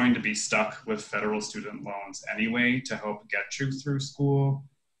just going to be stuck with federal student loans anyway to help get you through school,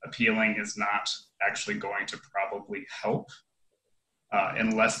 appealing is not actually going to probably help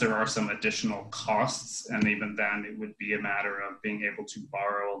unless there are some additional costs. And even then, it would be a matter of being able to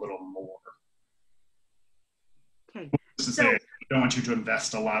borrow a little more. Okay. To say, I don't want you to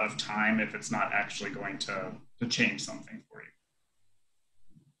invest a lot of time if it's not actually going to change something for you.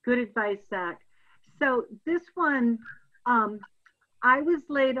 Good advice, Zach. So this one, I was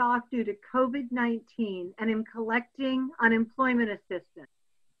laid off due to COVID-19 and am collecting unemployment assistance.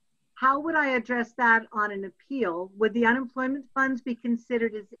 How would I address that on an appeal? Would the unemployment funds be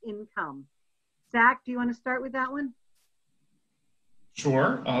considered as income? Zach, do you want to start with that one?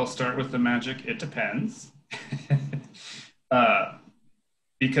 Sure, I'll start with the magic, it depends.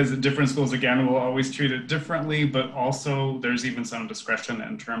 Because different schools, again, will always treat it differently, but also there's even some discretion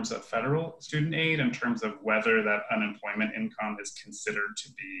in terms of federal student aid in terms of whether that unemployment income is considered to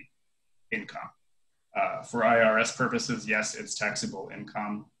be income. For IRS purposes, yes, it's taxable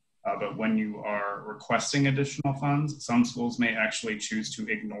income, but when you are requesting additional funds, some schools may actually choose to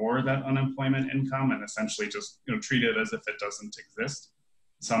ignore that unemployment income and essentially just treat it as if it doesn't exist.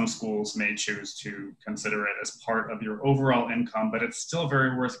 Some schools may choose to consider it as part of your overall income, but it's still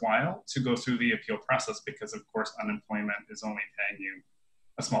very worthwhile to go through the appeal process because, of course, unemployment is only paying you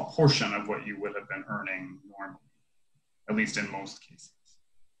a small portion of what you would have been earning normally, at least in most cases.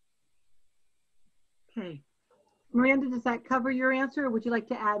 Okay. Miranda, does that cover your answer, or would you like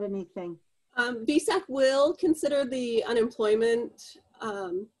to add anything? VSAC will consider the unemployment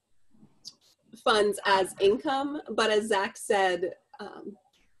funds as income, but as Zach said,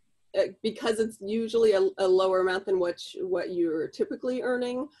 because it's usually a lower amount than what you're typically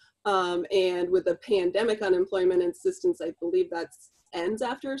earning, and with the pandemic unemployment assistance, I believe that ends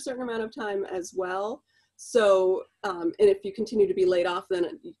after a certain amount of time as well. So, and if you continue to be laid off,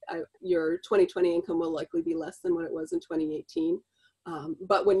 then your 2020 income will likely be less than what it was in 2018.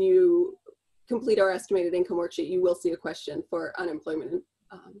 But when you complete our estimated income worksheet, you will see a question for unemployment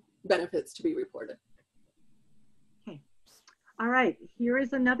benefits to be reported. All right, here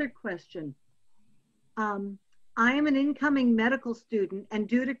is another question. I am an incoming medical student, and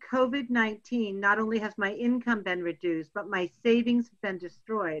due to COVID-19, not only has my income been reduced, but my savings have been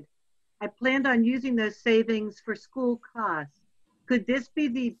destroyed. I planned on using those savings for school costs. Could this be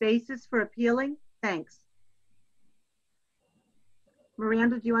the basis for appealing? Thanks.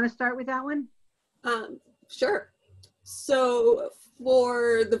 Miranda, do you want to start with that one? Sure. So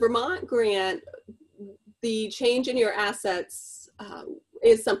for the Vermont grant, the change in your assets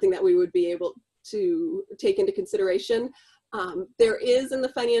is something that we would be able to take into consideration. There is in the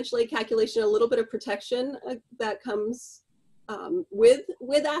financial aid calculation a little bit of protection that comes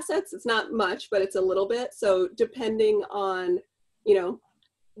with assets. It's not much, but it's a little bit. So depending on, you know,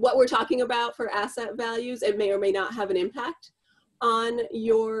 what we're talking about for asset values, it may or may not have an impact on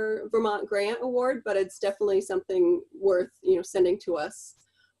your Vermont grant award, but it's definitely something worth, you know, sending to us.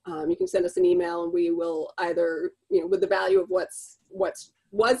 You can send us an email and we will either, you know, with the value of what's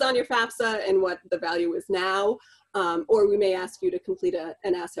was on your FAFSA and what the value is now, or we may ask you to complete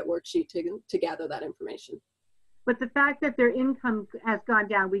an asset worksheet to gather that information. But the fact that their income has gone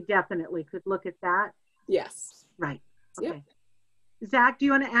down, we definitely could look at that. Yes. Right. Okay. Yep. Zach, do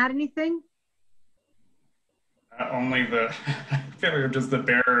you want to add anything? Only the failure of just the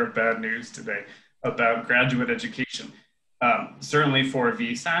bearer of bad news today about graduate education. Certainly for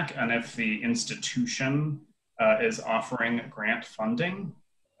VSAC, and if the institution is offering grant funding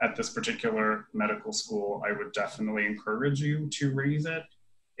at this particular medical school, I would definitely encourage you to raise it.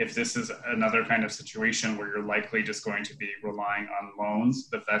 If this is another kind of situation where you're likely just going to be relying on loans,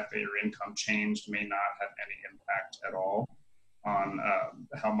 the fact that your income changed may not have any impact at all on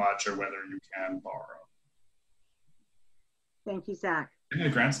how much or whether you can borrow. Thank you, Zach. Being a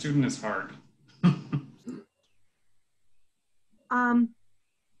grad student is hard.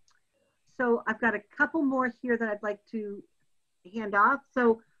 So I've got a couple more here that I'd like to hand off.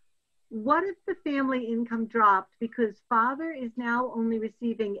 So what if the family income dropped because father is now only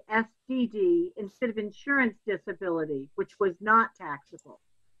receiving SDD instead of insurance disability, which was not taxable?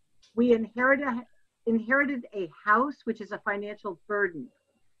 We inherited a house, which is a financial burden.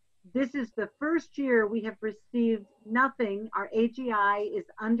 This is the first year we have received nothing. Our AGI is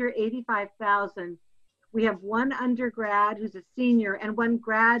under 85,000. We have one undergrad who's a senior and one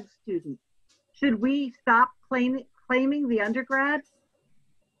grad student. Should we stop claiming the undergrad?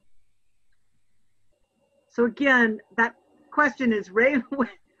 So again, that question is way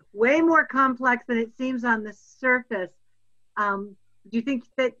more complex than it seems on the surface. Do you think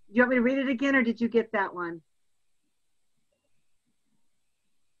that, do you want me to read it again, or did you get that one?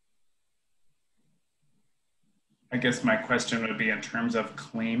 I guess my question would be in terms of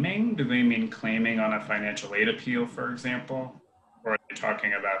claiming. Do they mean claiming on a financial aid appeal, for example? Or are they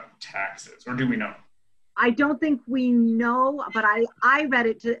talking about taxes? Or do we know? I don't think we know, but I read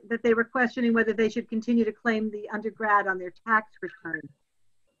it that they were questioning whether they should continue to claim the undergrad on their tax return.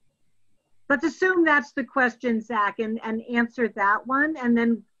 Let's assume that's the question, Zach, and answer that one, and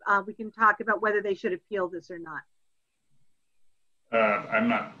then we can talk about whether they should appeal this or not. I'm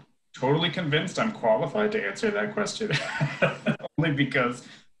not totally convinced I'm qualified to answer that question, only because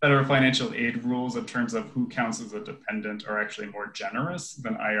federal financial aid rules in terms of who counts as a dependent are actually more generous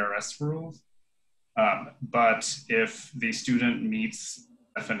than IRS rules. But if the student meets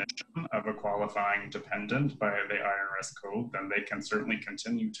definition of a qualifying dependent by the IRS code, then they can certainly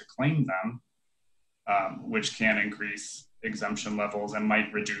continue to claim them, which can increase exemption levels and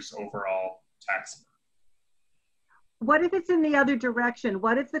might reduce overall tax. What if it's in the other direction?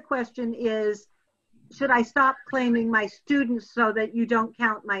 What if the question is, should I stop claiming my students so that you don't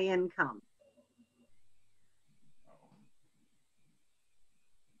count my income?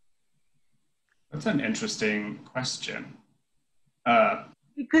 That's an interesting question.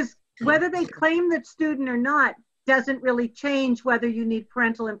 Because whether they claim that student or not doesn't really change whether you need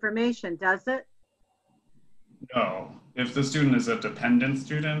parental information, does it? No. If the student is a dependent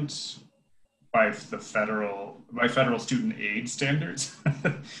student by federal student aid standards,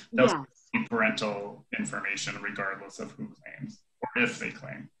 they'll need parental information regardless of who claims or if they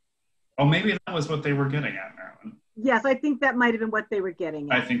claim. Oh, maybe that was what they were getting at, Marilyn. Yes, I think that might have been what they were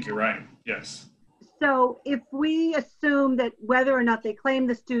getting at. I think you're right, yes. So if we assume that whether or not they claim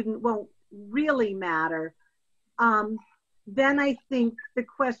the student won't really matter, then I think the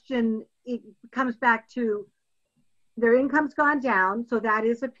question, it comes back to their income's gone down, so that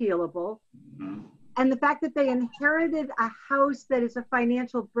is appealable. Mm-hmm. And the fact that they inherited a house that is a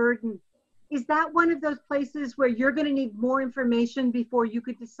financial burden, is that one of those places where you're going to need more information before you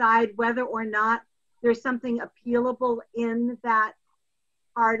could decide whether or not there's something appealable in that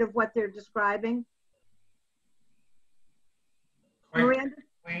part of what they're describing? Miranda?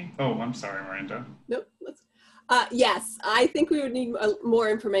 Oh, I'm sorry, Miranda. Nope. Yes, I think we would need more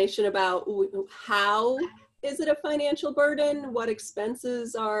information about how is it a financial burden? What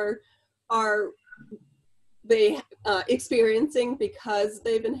expenses are they experiencing because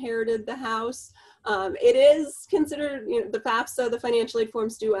they've inherited the house? It is considered, the FAFSA, the financial aid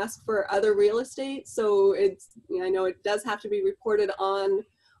forms do ask for other real estate. So it's, I know it does have to be reported on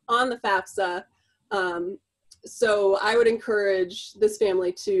the FAFSA. So I would encourage this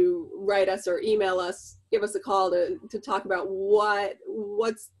family to write us or email us, give us a call to talk about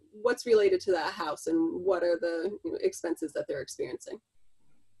what's related to that house and what are the expenses that they're experiencing.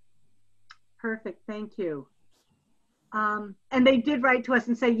 Perfect, thank you. And they did write to us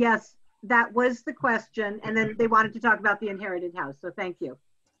and say, yes, that was the question. And then they wanted to talk about the inherited house. So thank you.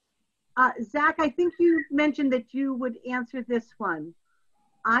 Zach, I think you mentioned that you would answer this one.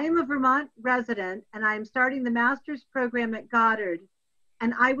 I am a Vermont resident and I'm starting the master's program at Goddard,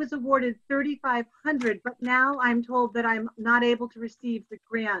 and I was awarded $3,500, but now I'm told that I'm not able to receive the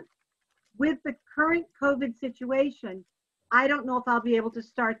grant. With the current COVID situation, I don't know if I'll be able to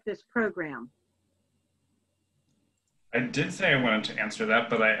start this program. I did say I wanted to answer that,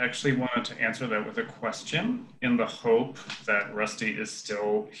 but I actually wanted to answer that with a question in the hope that Rusty is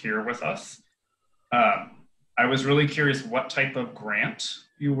still here with us. I was really curious what type of grant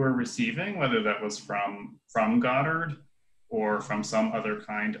you were receiving, whether that was from Goddard or from some other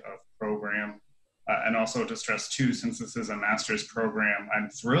kind of program. And also to stress too, since this is a master's program, I'm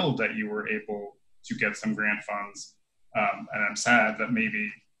thrilled that you were able to get some grant funds. And I'm sad that maybe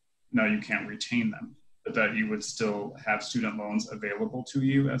now you can't retain them, but that you would still have student loans available to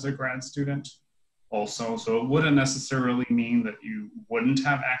you as a grad student also. So it wouldn't necessarily mean that you wouldn't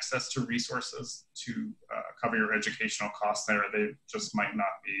have access to resources to cover your educational costs there. They just might not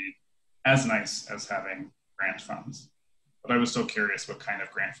be as nice as having grant funds. But I was still curious what kind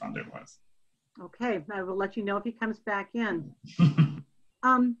of grant fund it was. Okay, I will let you know if he comes back in.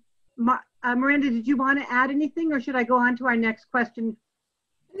 Miranda, did you want to add anything, or should I go on to our next question?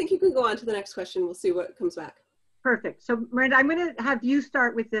 I think you can go on to the next question. We'll see what comes back. Perfect. So Miranda, I'm going to have you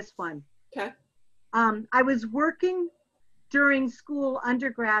start with this one. Okay. I was working during school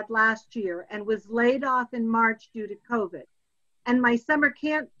undergrad last year and was laid off in March due to COVID. And my summer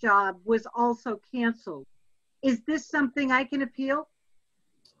camp job was also canceled. Is this something I can appeal?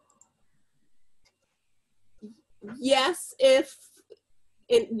 Yes, if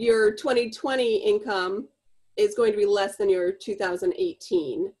your 2020 income is going to be less than your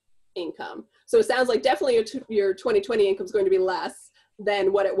 2018 income. So it sounds like definitely your 2020 income is going to be less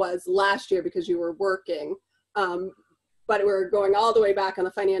than what it was last year because you were working. But we're going all the way back on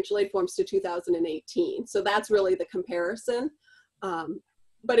the financial aid forms to 2018. So that's really the comparison.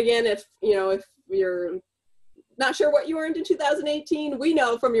 But again, if you're not sure what you earned in 2018, we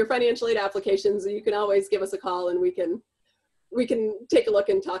know from your financial aid applications, you can always give us a call and we can take a look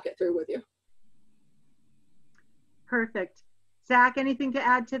and talk it through with you. Perfect. Zach, anything to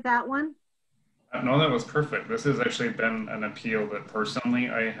add to that one? No, that was perfect. This has actually been an appeal that personally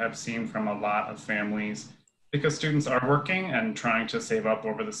I have seen from a lot of families because students are working and trying to save up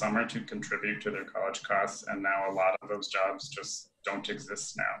over the summer to contribute to their college costs. And now a lot of those jobs just don't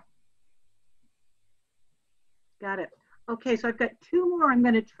exist now. Got it. Okay, so I've got two more I'm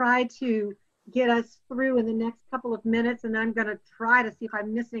going to try to get us through in the next couple of minutes, and then I'm going to try to see if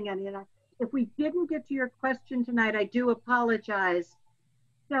I'm missing any. And if we didn't get to your question tonight, I do apologize.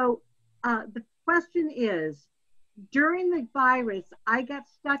 So the question is, during the virus, I got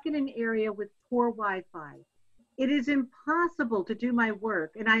stuck in an area with poor Wi-Fi. It is impossible to do my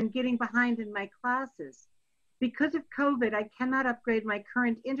work, and I'm getting behind in my classes. Because of COVID, I cannot upgrade my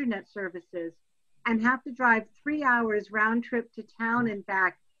current internet services and have to drive 3 hours round trip to town and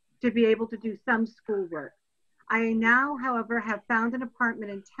back to be able to do some schoolwork. I now, however, have found an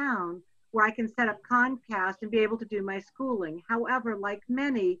apartment in town where I can set up Comcast and be able to do my schooling. However, like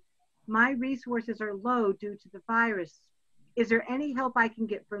many, my resources are low due to the virus. Is there any help I can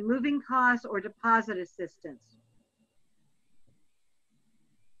get for moving costs or deposit assistance?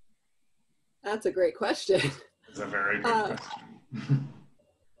 That's a great question. It's a very good question.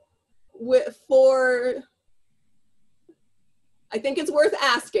 I think it's worth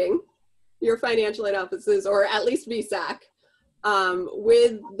asking your financial aid offices, or at least VSAC,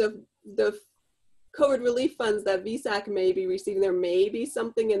 with the COVID relief funds that VSAC may be receiving. There may be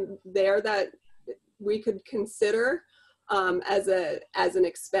something in there that we could consider as an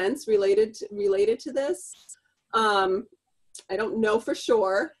expense related to this. I don't know for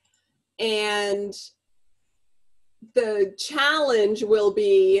sure, and the challenge will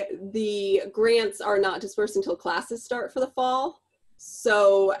be the grants are not dispersed until classes start for the fall.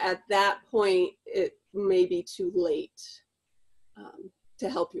 So at that point, it may be too late to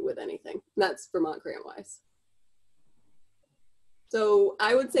help you with anything. That's Vermont grant-wise. So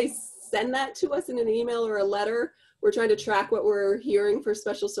I would say send that to us in an email or a letter. We're trying to track what we're hearing for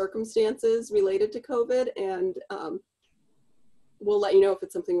special circumstances related to COVID, and we'll let you know if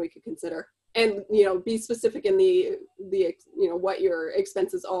it's something we could consider. And be specific in the what your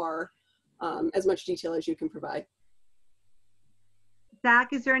expenses are as much detail as you can provide.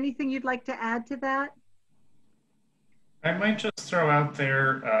 Zach, is there anything you'd like to add to that? I might just throw out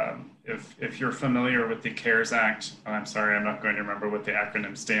there, if you're familiar with the CARES Act, I'm sorry, I'm not going to remember what the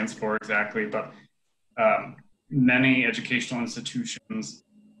acronym stands for exactly, but many educational institutions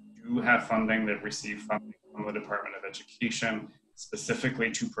do have funding that receive funding from the Department of Education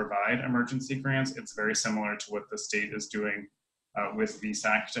specifically to provide emergency grants. It's very similar to what the state is doing with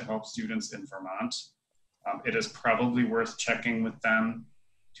VSAC to help students in Vermont. It is probably worth checking with them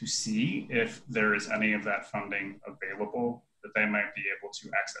to see if there is any of that funding available that they might be able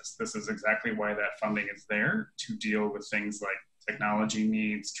to access. This is exactly why that funding is there, to deal with things like technology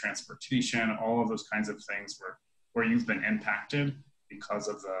needs, transportation, all of those kinds of things where you've been impacted because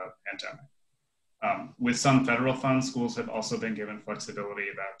of the pandemic. With some federal funds, schools have also been given flexibility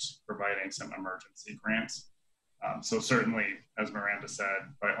about providing some emergency grants. So certainly, as Miranda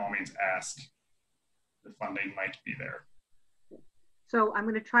said, by all means ask. The funding might be there. So I'm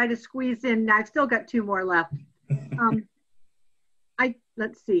going to try to squeeze in. I've still got 2 more left.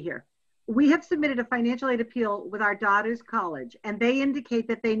 Let's see here. We have submitted a financial aid appeal with our daughter's college, and they indicate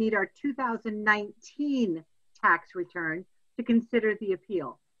that they need our 2019 tax return to consider the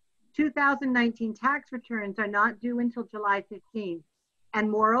appeal. 2019 tax returns are not due until July 15th.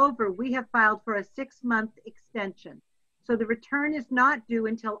 And moreover, we have filed for a 6-month extension. So the return is not due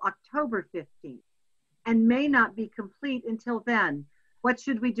until October 15th and may not be complete until then. What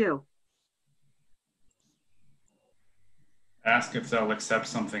should we do? Ask if they'll accept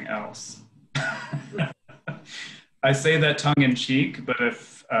something else. I say that tongue in cheek, but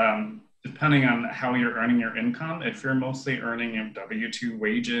if, depending on how you're earning your income, if you're mostly earning your W-2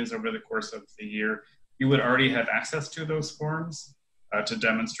 wages over the course of the year, you would already have access to those forms to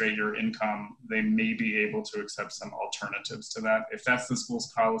demonstrate your income. They may be able to accept some alternatives to that. If that's the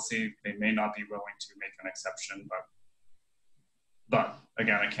school's policy, they may not be willing to make an exception, but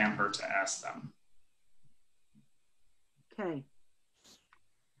again, it can't hurt to ask them. Okay.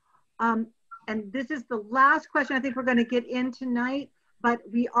 And this is the last question I think we're going to get in tonight, but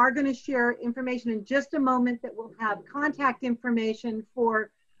we are going to share information in just a moment that will have contact information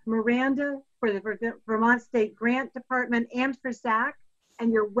for Miranda, for the Vermont State Grant Department, and for Zach.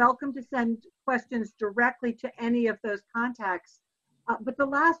 And you're welcome to send questions directly to any of those contacts. But the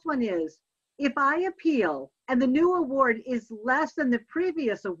last one is, if I appeal and the new award is less than the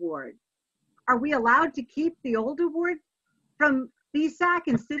previous award, are we allowed to keep the old award from VSAC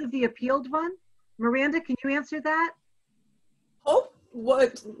instead of the appealed one? Miranda, can you answer that? Oh,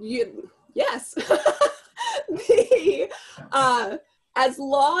 yes. As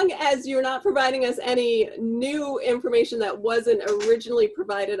long as you're not providing us any new information that wasn't originally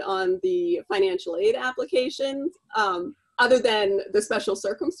provided on the financial aid applications, other than the special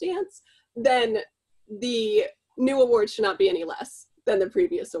circumstance, then the new award should not be any less than the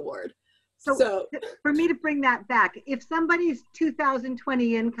previous award. So for me to bring that back, if somebody's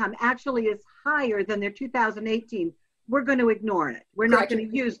 2020 income actually is higher than their 2018, we're going to ignore it. We're not going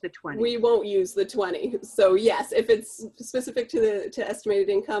to use the 20. We won't use the 20. So yes, if it's specific to estimated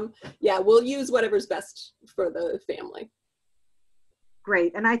income, yeah, we'll use whatever's best for the family.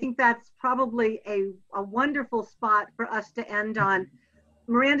 Great. And I think that's probably a wonderful spot for us to end on.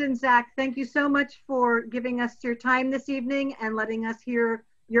 Miranda and Zach, thank you so much for giving us your time this evening and letting us hear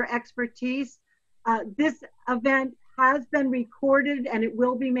your expertise. This event has been recorded and it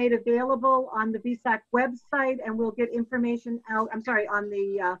will be made available on the VSAC website, and we'll get information out, on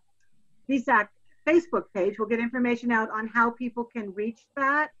the VSAC Facebook page. We'll get information out on how people can reach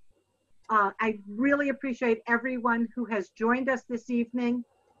that. I really appreciate everyone who has joined us this evening,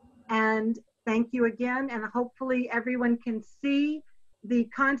 and thank you again, and hopefully everyone can see the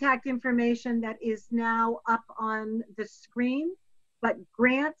contact information that is now up on the screen, but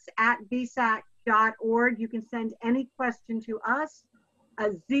grants@vsac.org. You can send any question to us.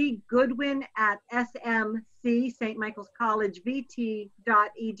 zgoodwin@smc, St. Michael's College,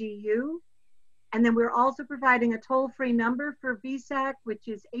 vt.edu. And then we're also providing a toll-free number for VSAC, which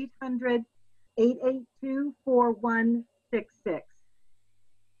is 800-882-4166.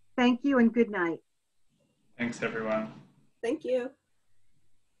 Thank you and good night. Thanks, everyone. Thank you.